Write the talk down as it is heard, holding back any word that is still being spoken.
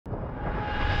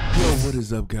What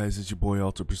is up, guys? It's your boy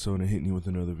Alter Persona hitting you with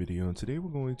another video, and today we're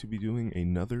going to be doing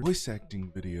another voice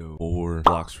acting video for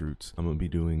Blox Fruits. I'm gonna be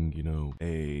doing,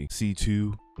 a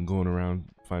C2. I'm going around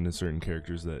finding certain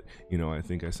characters that, I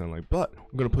think I sound like, but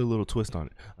I'm gonna put a little twist on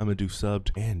it. I'm gonna do subbed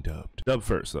and dubbed. Dubbed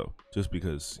first though, just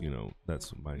because,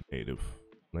 that's my native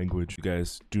language. You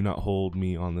guys do not hold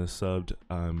me on this subbed.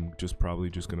 I'm probably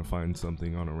just gonna find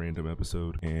something on a random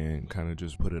episode and kind of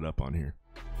just put it up on here.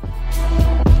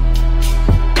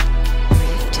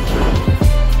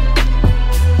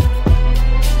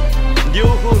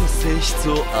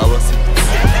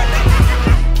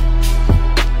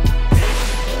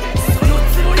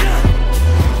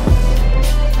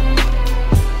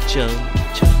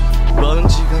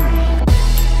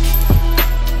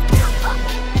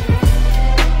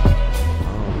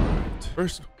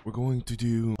 First, we're going to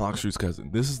do Blox Fruits' cousin.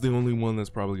 This is the only one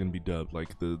that's probably going to be dubbed.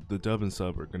 Like, the dub and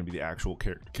sub are going to be the actual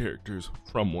characters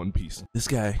from One Piece. This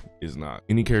guy is not.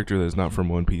 Any character that is not from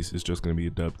One Piece is just going to be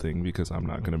a dub thing, because I'm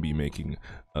not going to be making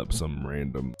up some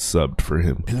random subbed for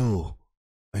him. Hello,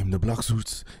 I'm the Blox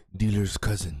Fruits dealer's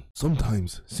cousin,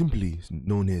 sometimes simply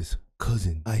known as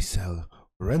cousin. I sell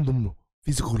random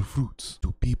physical fruits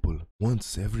to people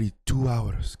once every 2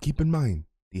 hours. Keep in mind,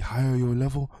 the higher your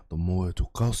level, the more it will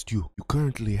cost you. You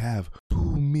currently have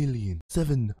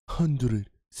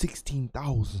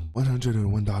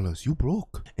 $2,716,101. You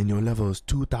broke. And your level is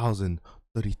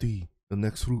 2,033. The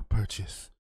next fruit purchase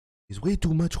is way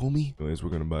too much, homie. Anyways, we're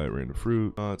gonna buy a random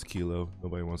fruit. Oh, it's kilo.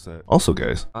 Nobody wants that. Also,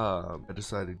 guys, I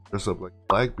decided to dress up like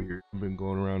Blackbeard. I've been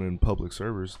going around in public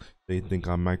servers. They think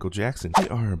I'm Michael Jackson. We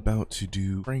are about to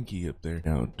do Frankie up there.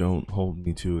 Now, don't hold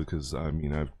me to it, because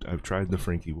I've tried the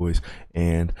Frankie voice,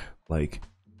 and like,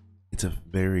 it's a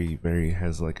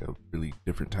has like a really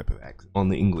different type of accent on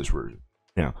the English version.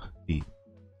 Now, the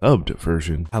dubbed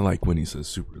version, I like when he says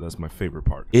super. That's my favorite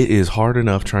part. It is hard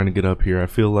enough trying to get up here. I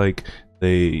feel like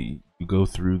you go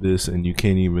through this and you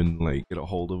can't even like get a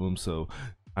hold of him, so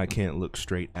I can't look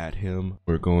straight at him.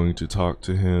 We're going to talk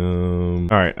to him.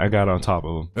 All right, I got on top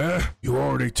of him. You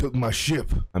already took my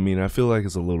ship. I mean, I feel like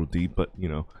it's a little deep, but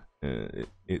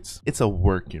it's a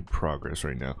work in progress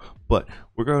right now. But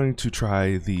we're going to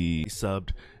try the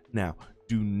subbed now.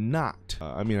 Do not.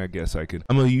 I mean, I guess I could.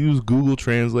 I'm gonna use Google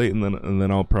Translate, and then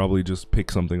I'll probably just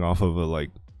pick something off of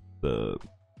the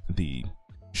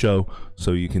show,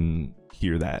 so you can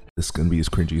hear that. This is gonna be as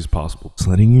cringy as possible. Just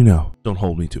letting you know. Don't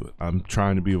hold me to it. I'm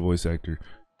trying to be a voice actor,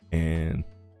 and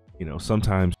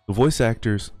sometimes the voice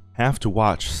actors have to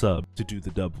watch sub to do the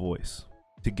dub voice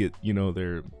to get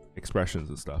their expressions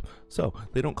and stuff. So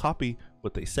they don't copy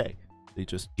what they say. They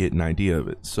just get an idea of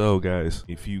it. So guys,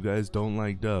 if you guys don't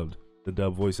like dubbed, the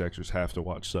dub voice actors have to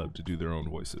watch sub to do their own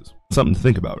voices. Something to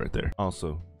think about right there.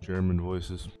 Also, German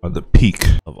voices are the peak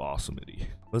of awesomity.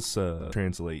 Let's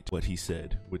translate what he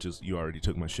said, which is, you already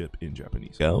took my ship, in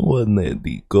Japanese. Anyways,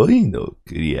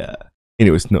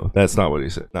 no, that's not what he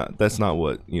said. That's not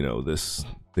what, this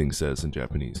thing says in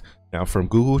Japanese. Now, from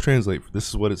Google Translate, this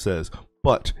is what it says,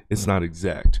 but it's not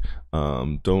exact.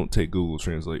 Don't take Google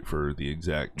Translate for the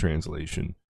exact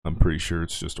translation. I'm pretty sure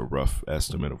it's just a rough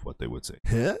estimate of what they would say.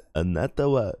 Anata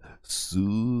wa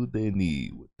sude ni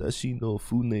watashi no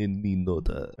fune ni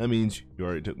noda. That means you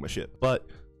already took my ship. But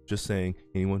just saying,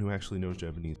 anyone who actually knows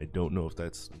Japanese, I don't know if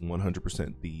that's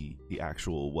 100% the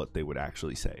actual what they would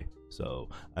actually say. So,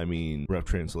 I mean, rough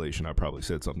translation, I probably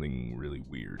said something really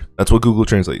weird. That's what Google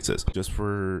Translate says. Just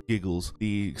for giggles,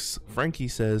 Frankie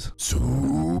says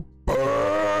super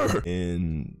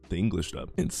in the English dub.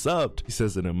 In subbed, he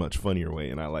says it in a much funnier way,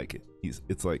 and I like it.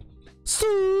 It's like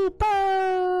super.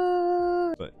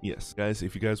 But yes, guys,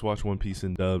 if you guys watch One Piece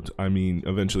in dubbed, I mean,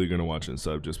 eventually you're gonna watch it in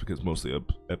sub, just because most of the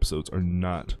episodes are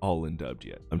not all in dubbed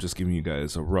yet. I'm just giving you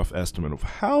guys a rough estimate of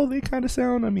how they kind of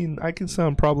sound. I mean, I can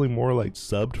sound probably more like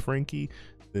subbed Frankie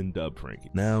than dubbed Frankie.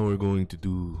 Now we're going to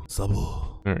do Sabo.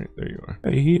 All right, there you are.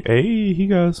 Hey, he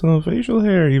got some facial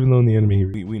hair, even though in the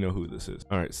anime we know who this is.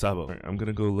 All right, Sabo. All right, I'm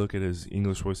gonna go look at his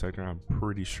English voice actor. I'm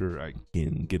pretty sure I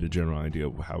can get a general idea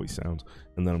of how he sounds,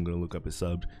 and then I'm gonna look up his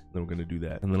subbed, and then we're gonna do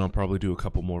that, and then I'll probably do a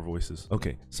couple more voices.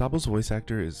 Okay, Sabo's voice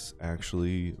actor is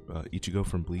actually Ichigo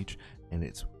from Bleach, and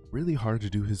it's really hard to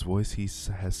do his voice. He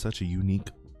has such a unique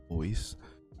voice.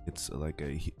 It's like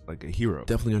a hero.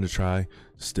 Definitely gonna try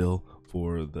still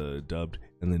for the dubbed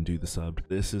and then do the subbed.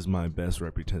 This is my best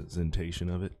representation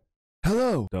of it.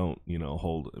 Hello! Don't,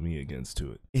 hold me against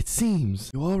to it. It seems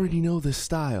you already know this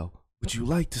style. Would you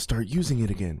like to start using it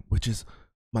again? Which is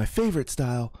my favorite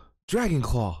style, Dragon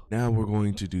Claw. Now we're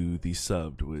going to do the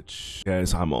subbed, which,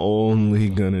 guys, I'm only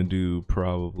gonna do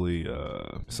probably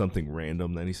something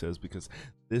random that he says, because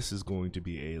this is going to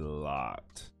be a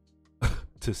lot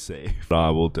to say, but I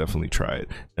will definitely try it.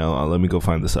 Now, let me go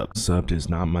find the sub. Subbed is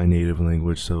not my native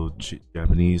language, so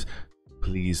Japanese,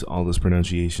 please, all those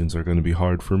pronunciations are going to be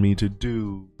hard for me to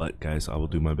do. But guys, I will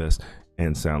do my best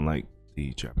and sound like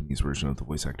the Japanese version of the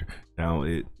voice actor. Now,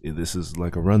 this is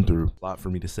like a run through, a lot for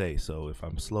me to say. So if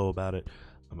I'm slow about it,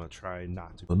 I'm gonna try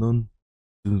not to.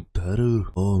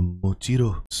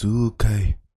 数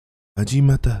回始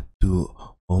まった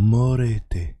と思われ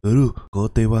ているこ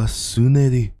とはすで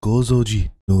にご存知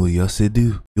のやせ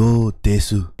るようで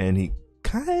す。And he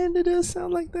kind of does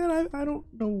sound like that. I don't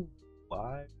know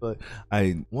why, but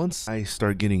once I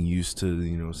start getting used to,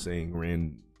 you know, saying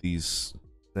these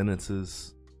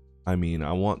sentences, I mean,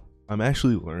 I'm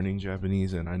actually learning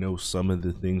Japanese, and I know some of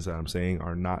the things that I'm saying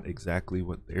are not exactly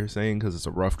what they're saying because it's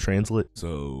a rough translate.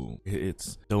 So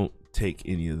don't take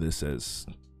any of this as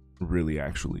really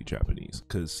actually Japanese,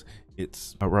 because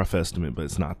it's a rough estimate, but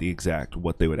it's not the exact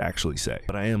what they would actually say.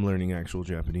 But I am learning actual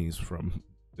Japanese from,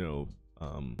 you know,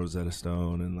 Rosetta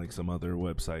Stone and like some other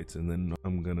websites, and then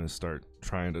I'm gonna start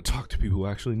trying to talk to people who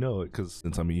actually know it, because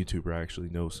since I'm a YouTuber, I actually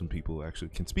know some people who actually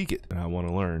can speak it, and I want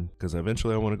to learn because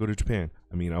eventually I want to go to Japan.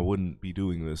 I mean, I wouldn't be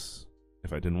doing this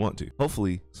if I didn't want to.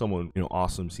 Hopefully someone, you know,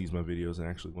 awesome sees my videos and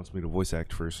actually wants me to voice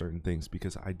act for certain things,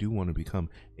 because I do want to become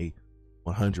a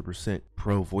 100%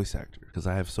 pro voice actor, because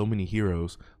I have so many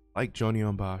heroes like Johnny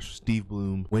Bosch, Steve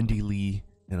Bloom, Wendy Lee,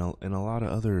 and a lot of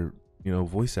other, you know,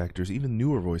 voice actors, even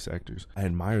newer voice actors. I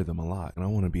admire them a lot, and I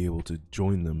want to be able to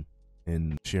join them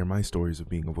and share my stories of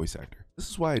being a voice actor. This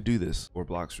is why I do this for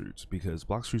Blox Roots, because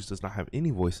Blox Roots does not have any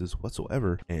voices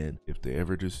whatsoever, and if they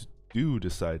ever just do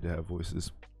decide to have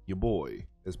voices, your boy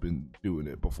has been doing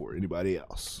it before anybody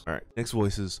else. All right, next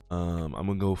voices. I'm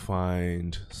gonna go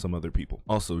find some other people.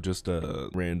 Also, just a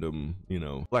random, you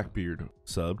know, Blackbeard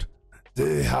subbed.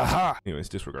 Anyways,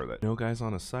 disregard that. You know, guys,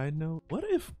 on a side note, what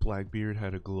if Blackbeard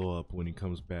had a glow up when he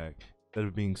comes back? Instead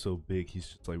of being so big, he's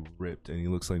just like ripped and he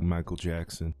looks like Michael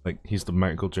Jackson. Like he's the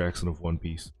Michael Jackson of One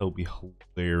Piece. That would be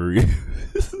hilarious.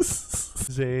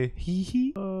 Say hee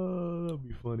hee. Oh, that'd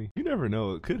be funny. You never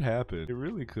know. It could happen. It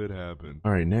really could happen.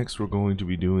 All right, next we're going to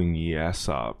be doing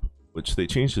Yasop, which they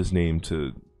changed his name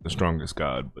to the Strongest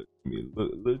God, but I mean,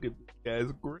 look at this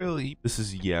guy's grill. This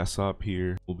is Yasop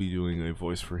here. We'll be doing a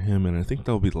voice for him, and I think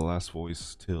that'll be the last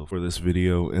voice till for this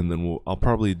video, and then I'll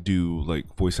probably do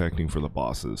like voice acting for the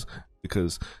bosses,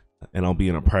 and I'll be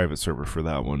in a private server for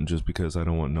that one, just because I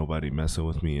don't want nobody messing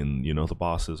with me, and you know, the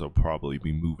bosses will probably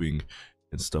be moving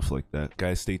and stuff like that.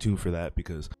 Guys, stay tuned for that,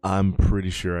 because I'm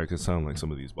pretty sure I could sound like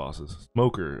some of these bosses,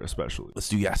 Smoker especially. Let's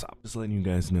do Yasop. Just letting you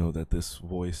guys know that this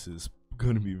voice is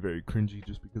going to be very cringy,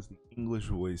 just because the English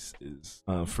voice is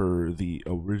for the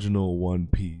original One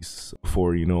Piece,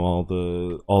 for, you know,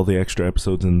 all the extra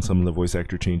episodes and some of the voice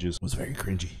actor changes, was very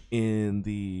cringy. In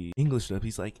the English dub,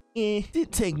 he's like,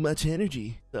 didn't take much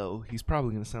energy, so he's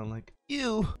probably gonna sound like,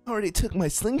 you already took my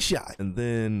slingshot. And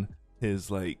then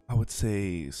his, like, I would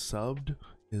say subbed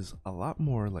is a lot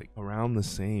more like around the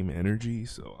same energy,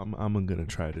 so I'm gonna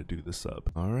try to do the sub.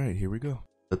 All right, here we go.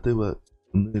 That's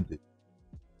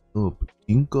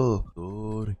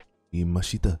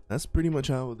pretty much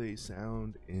how they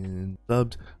sound in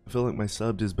subbed. I feel like my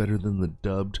subbed is better than the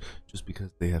dubbed, just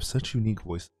because they have such unique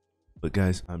voices. But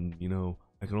guys, you know,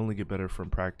 I can only get better from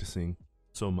practicing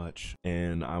so much,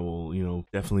 and I will, you know,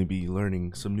 definitely be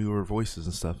learning some newer voices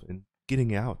and stuff and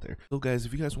getting it out there. So guys,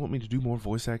 if you guys want me to do more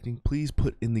voice acting, please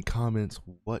put in the comments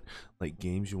what like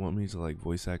games you want me to like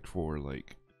voice act for.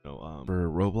 Like, you know, for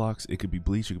Roblox, it could be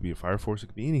Bleach, it could be a Fire Force, it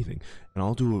could be anything, and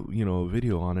I'll do a, you know, a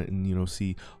video on it, and, you know,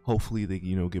 see, hopefully they,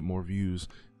 you know, get more views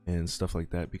and stuff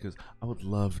like that, because I would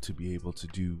love to be able to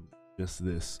do just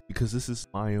this, because this is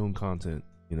my own content.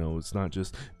 You know, it's not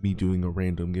just me doing a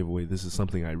random giveaway. This is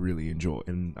something I really enjoy,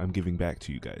 and I'm giving back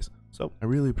to you guys. So I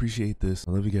really appreciate this.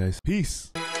 I love you guys.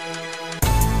 Peace.